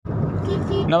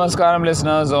Namaskaram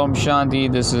listeners, Om Shanti,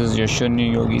 this is your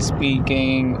Shunny Yogi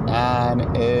speaking and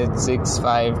it's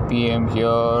 6:05 p.m.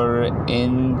 here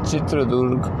in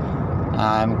Chitradurg.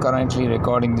 I'm currently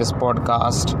recording this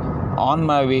podcast on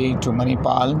my way to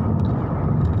Manipal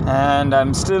and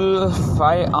I'm still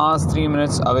 5 hours 3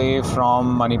 minutes away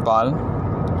from Manipal.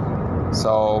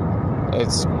 So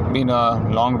it's been a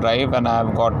long drive and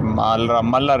I've got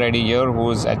Malla Reddy here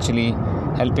who's actually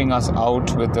helping us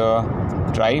out with the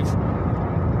drive.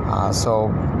 So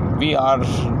we are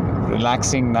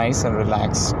relaxing, nice and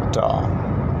relaxed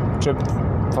trip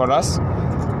for us.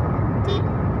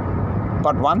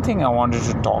 But one thing I wanted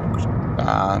to talk,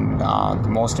 and the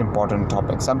most important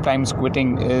topic, sometimes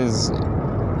quitting is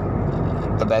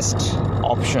the best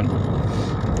option.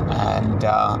 And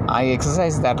I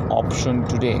exercised that option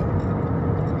today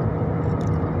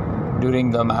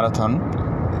during the marathon.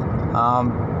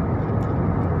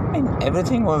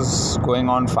 Everything was going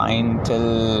on fine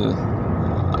till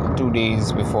 2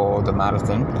 days before the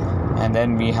marathon, and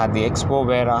then we had the expo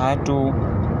where I had to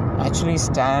actually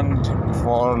stand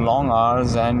for long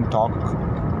hours and talk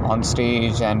on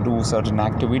stage and do certain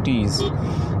activities.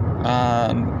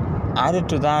 And added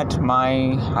to that,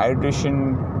 my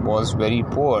hydration was very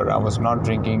poor. I was not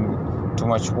drinking too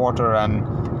much water and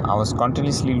I was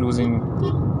continuously losing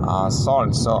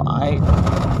salt. So I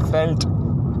felt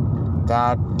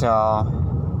that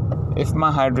if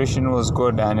my hydration was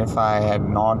good and if I had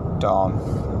not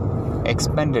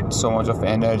expended so much of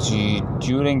energy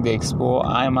during the expo,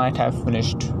 I might have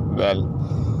finished well.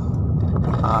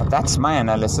 That's my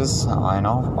analysis,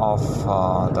 of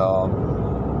the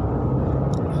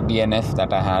DNF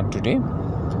that I had today.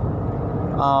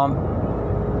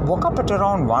 Woke up at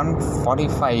around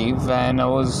 1:45 and I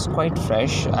was quite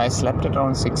fresh. I slept at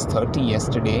around 6:30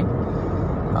 yesterday.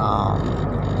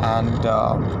 And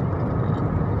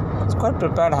I was quite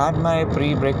prepared. I had my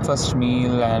pre-breakfast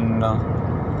meal and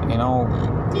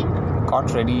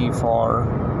got ready for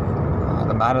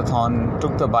the marathon.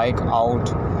 Took the bike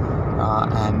out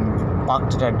and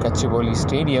parked it at Gachibowli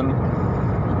Stadium,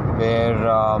 where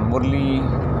Murli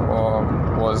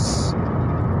was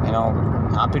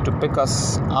happy to pick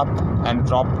us up and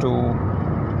drop to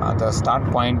the start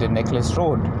point in Necklace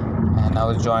Road, and I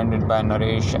was joined by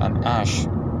Naresh and Ash.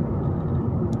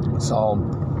 So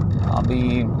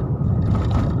we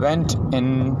went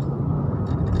in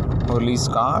Murli's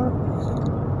car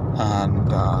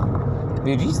and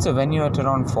we reached the venue at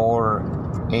around 4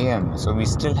 a.m. So we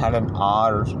still had an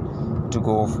hour to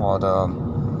go for the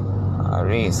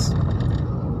race.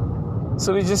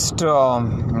 So we just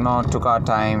took our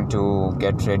time to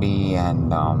get ready,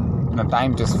 and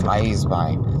time just flies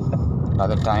by. By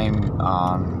the time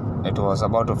it was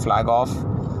about to flag off,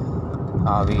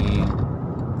 we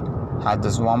had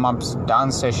this warm-ups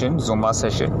dance session, Zumba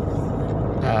session,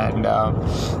 and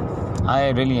I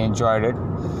really enjoyed it.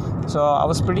 So I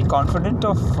was pretty confident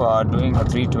of doing a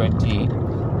 3:20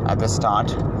 at the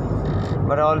start,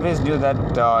 but I always knew that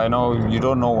you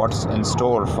don't know what's in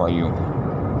store for you,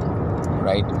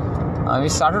 right? We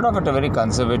started off at a very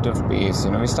conservative pace.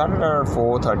 We started at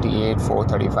 4:38,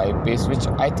 4:35 pace, which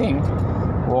I think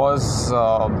was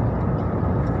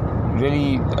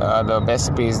really the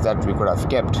best pace that we could have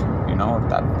kept, at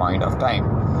that point of time.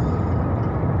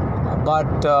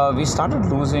 But we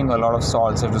started losing a lot of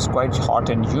salts. It was quite hot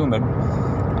and humid,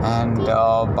 and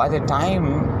by the time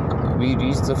we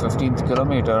reached the 15th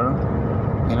kilometer,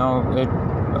 it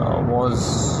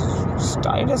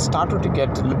started to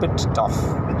get a little bit tough.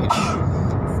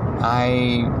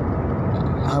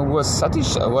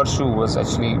 Satish Varshu was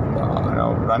actually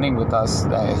running with us.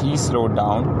 He slowed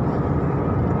down,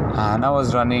 and I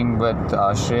was running with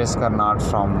Shreyas Karnat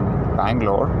from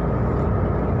Bangalore,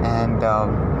 and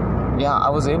I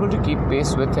was able to keep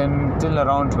pace with him till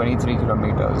around 23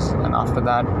 kilometers, and after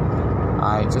that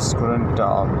I just couldn't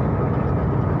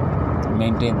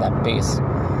maintain that pace,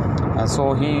 and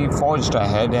so he forged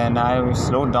ahead and I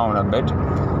slowed down a bit.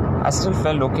 I still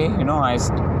felt okay, I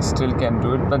still can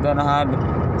do it, but then I had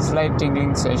slight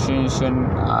tingling sensation.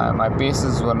 My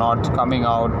paces were not coming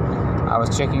out. I was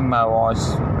checking my watch.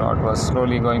 It was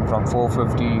slowly going from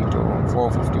 4:50 to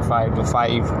 4:55 to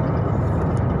 5.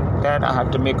 Then I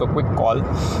had to make a quick call.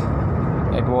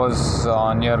 It was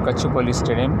near Gachibowli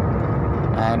Stadium,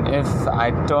 and if I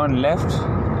turn left,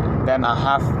 then I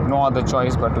have no other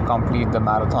choice but to complete the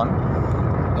marathon.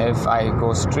 If I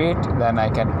go straight, then I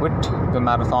can quit the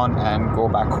marathon and go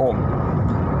back home.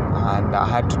 And I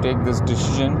had to take this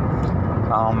decision.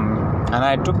 And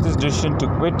I took this decision to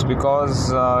quit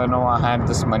because I had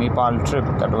this Manipal trip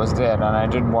that was there, and I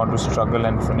didn't want to struggle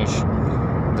and finish.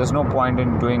 There's no point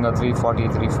in doing a 3:40,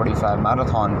 3:45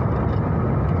 marathon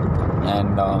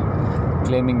and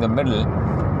claiming the middle.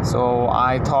 So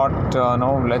I thought,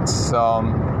 no, let's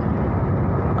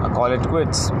call it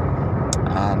quits,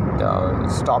 and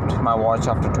stopped my watch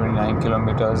after 29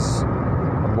 kilometers,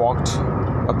 walked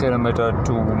a kilometer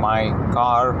to my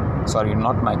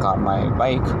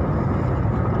bike,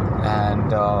 and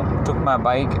took my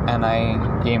bike, and I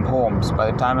came home. So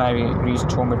by the time I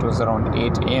reached home, it was around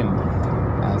 8 a.m.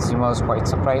 and Seema was quite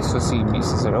surprised to see me.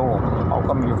 She said, "Oh, how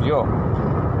come you're here?"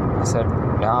 I said,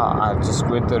 "Yeah, I just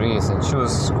quit the race." And she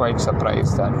was quite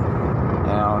surprised that,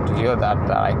 to hear that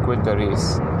I quit the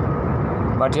race.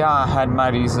 But yeah, I had my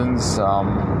reasons.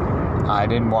 I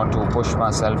didn't want to push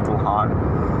myself too hard.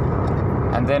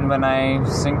 And then when I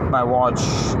synced my watch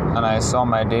and I saw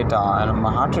my data, and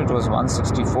my heart rate was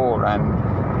 164 and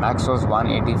max was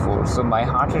 184. So my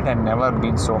heart rate had never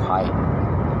been so high.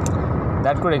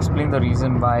 That could explain the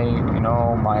reason why,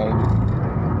 my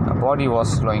body was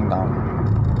slowing down.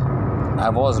 I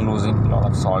was losing a lot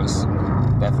of salts,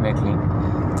 definitely.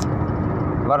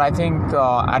 But I think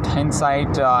at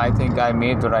hindsight, I think I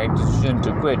made the right decision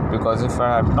to quit, because if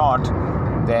I had not,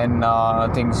 then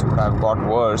things would have got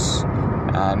worse,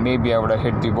 and maybe I would have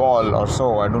hit the wall or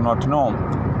so. I do not know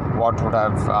what would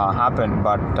have happened,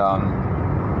 but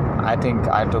I think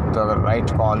I took the right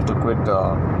call to quit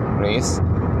the race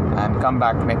and come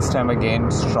back next time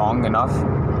again strong enough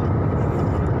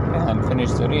and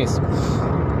finish the race.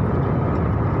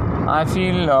 I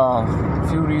feel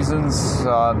few reasons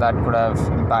that could have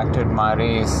impacted my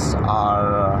race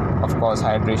are, of course,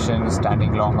 hydration,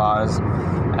 standing long hours,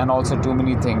 and also too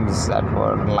many things that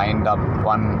were lined up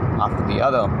one after the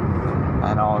other.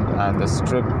 And this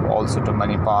trip also to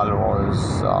Manipal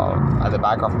was at the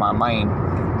back of my mind,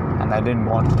 and I didn't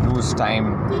want to lose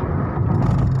time.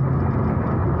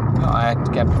 I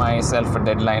had kept myself a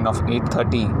deadline of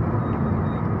 8:30,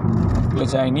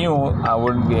 which I knew I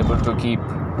wouldn't be able to keep.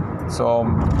 So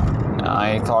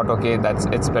I thought, okay,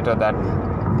 it's better that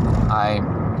I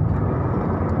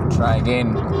try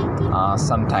again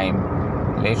sometime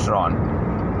later on.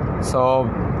 So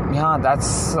yeah,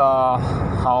 that's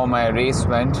how my race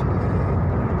went.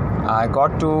 I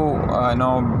got to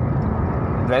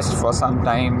rest for some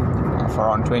time, for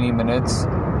around 20 minutes.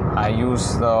 I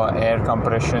used the air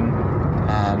compression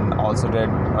and also did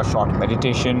a short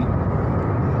meditation,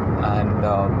 and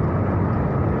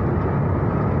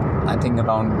I think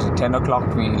around 10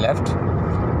 o'clock we left.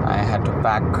 I had to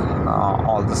pack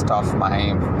all the stuff,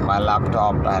 my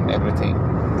laptop and everything,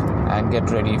 and get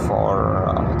ready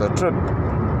for the trip.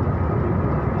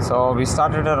 So we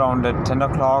started around at 10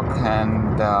 o'clock,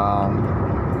 and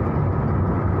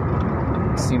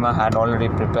Seema had already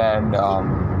prepared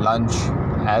lunch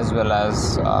as well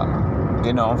as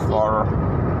dinner for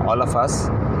all of us.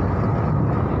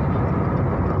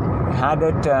 We had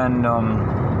it, and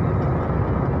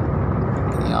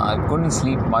I couldn't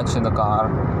sleep much in the car.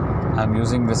 I'm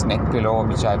using this neck pillow,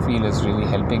 which I feel is really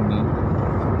helping me.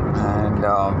 And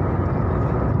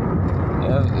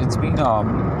it's been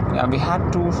we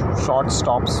had 2 short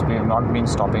stops. We have not been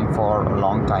stopping for a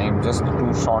long time, just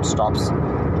 2 short stops,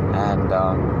 and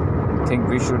I think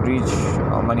we should reach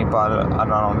Manipal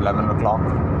around 11 o'clock,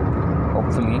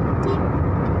 hopefully.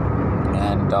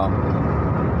 And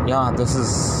this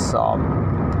is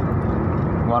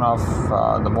one of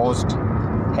the most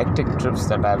hectic trips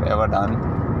that I've ever done.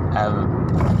 I've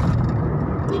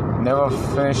never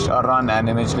finished a run and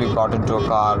immediately got into a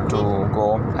car to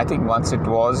go. I think once it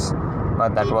was,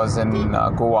 but that was in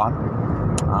Goa.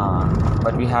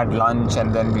 But we had lunch,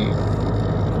 and then we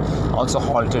also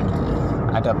halted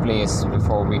at a place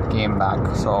before we came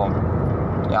back. So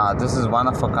yeah, this is one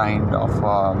of a kind of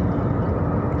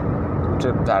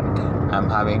trip that I'm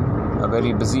having, a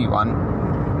very busy one.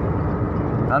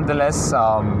 Nonetheless,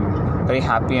 very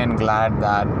happy and glad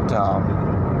that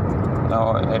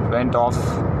it went off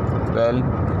well,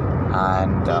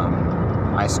 and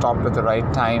I stopped at the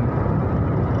right time,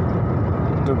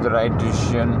 took the right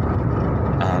decision,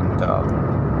 and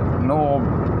no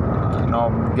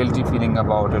guilty feeling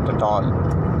about it at all.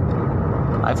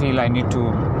 I feel I need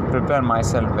to prepare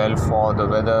myself well for the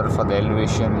weather, for the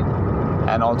elevation,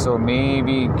 and also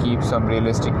maybe keep some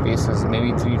realistic paces.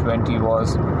 Maybe 320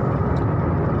 was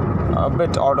a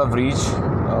bit out of reach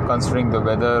considering the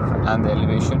weather and the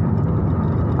elevation.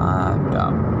 And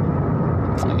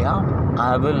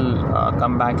I will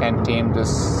come back and tame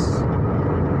this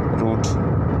route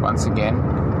once again,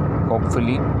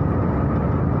 hopefully.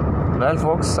 Well,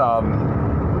 folks,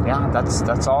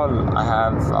 that's all I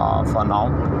have for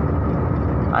now.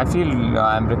 I feel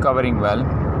I'm recovering well,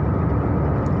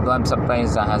 though I'm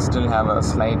surprised I still have a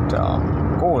slight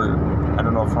cold. I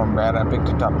don't know from where I picked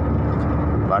it up.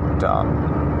 but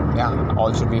yeah,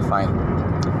 all should be fine.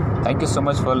 Thank you so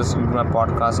much for listening to my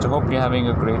podcast. I hope you're having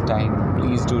a great time.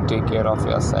 Please do take care of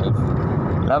yourself.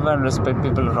 Love and respect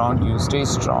people around you. Stay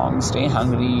strong, stay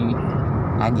hungry,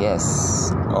 and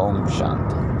yes, Om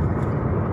Shanti.